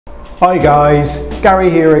Hi guys, Gary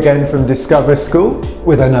here again from Discover School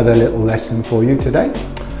with another little lesson for you today.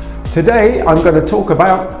 Today I'm going to talk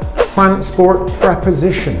about transport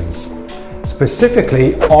prepositions,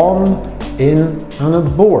 specifically on, in and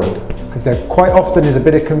aboard, because there quite often is a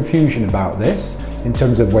bit of confusion about this in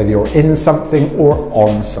terms of whether you're in something or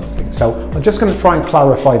on something. So I'm just going to try and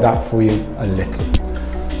clarify that for you a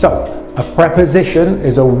little. So a preposition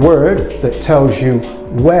is a word that tells you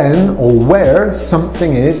when or where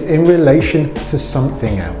something is in relation to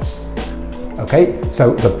something else. Okay,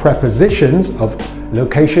 so the prepositions of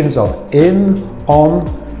locations of in, on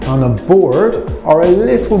and aboard are a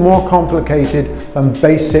little more complicated than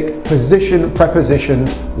basic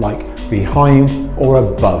prepositions like behind or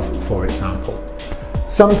above, for example.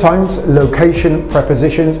 Sometimes location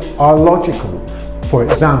prepositions are logical. For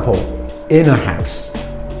example, in a house.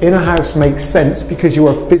 In a house makes sense because you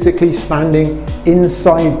are physically standing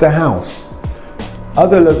inside the house.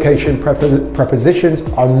 Other location prepositions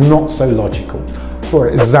are not so logical. For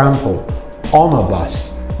example, on a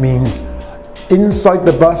bus means inside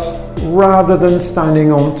the bus rather than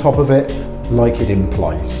standing on top of it like it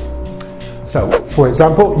implies. So, for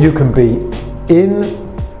example, you can be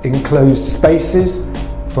in enclosed spaces,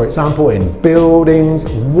 for example, in buildings,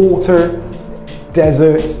 water,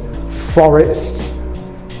 deserts, forests,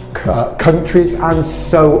 countries and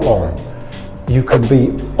so on. You can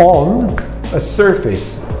be on a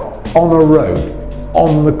surface, on a road,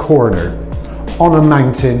 on the corner, on a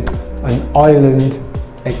mountain, an island,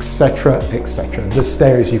 etc, etc. The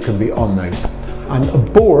stairs, you can be on those. And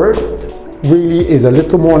aboard really is a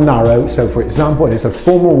little more narrow. So for example, it's a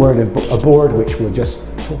formal word, aboard, which we'll just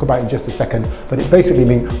talk about in just a second, but it basically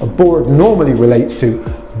means aboard normally relates to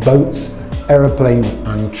boats, aeroplanes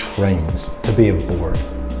and trains, to be aboard.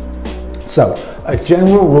 So, a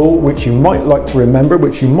general rule which you might like to remember,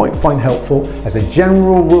 which you might find helpful, as a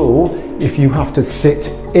general rule, if you have to sit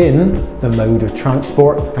in the mode of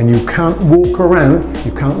transport and you can't walk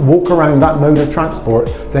around that mode of transport,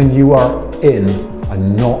 then you are in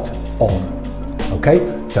and not on.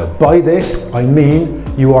 Okay? So by this, I mean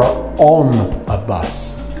you are on a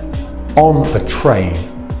bus, on a train,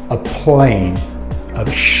 a plane, a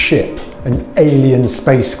ship, an alien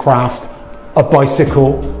spacecraft, a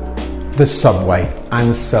bicycle, the subway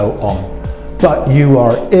and so on. But you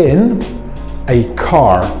are in a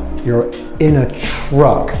car, you're in a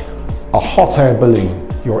truck, a hot air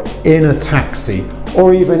balloon, you're in a taxi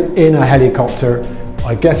or even in a helicopter,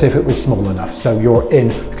 I guess if it was small enough. So you're in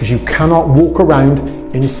because you cannot walk around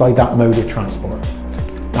inside that mode of transport.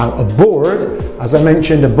 Now aboard, as I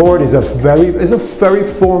mentioned, aboard is a very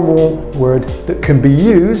formal word that can be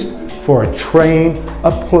used for a train,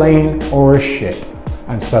 a plane or a ship.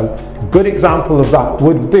 And so a good example of that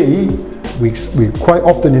would be, we quite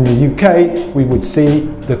often in the UK, we would see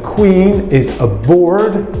the Queen is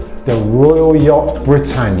aboard the Royal Yacht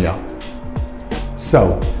Britannia.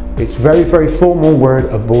 So it's very formal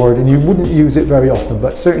word, aboard, and you wouldn't use it very often,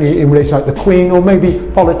 but certainly in relation like the Queen or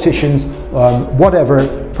maybe politicians, whatever,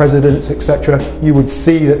 presidents, etc., you would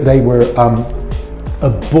see that they were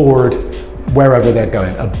aboard wherever they're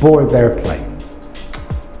going, aboard their plane.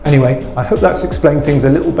 Anyway, I hope that's explained things a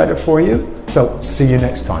little better for you. So see you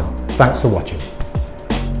next time. Thanks for watching.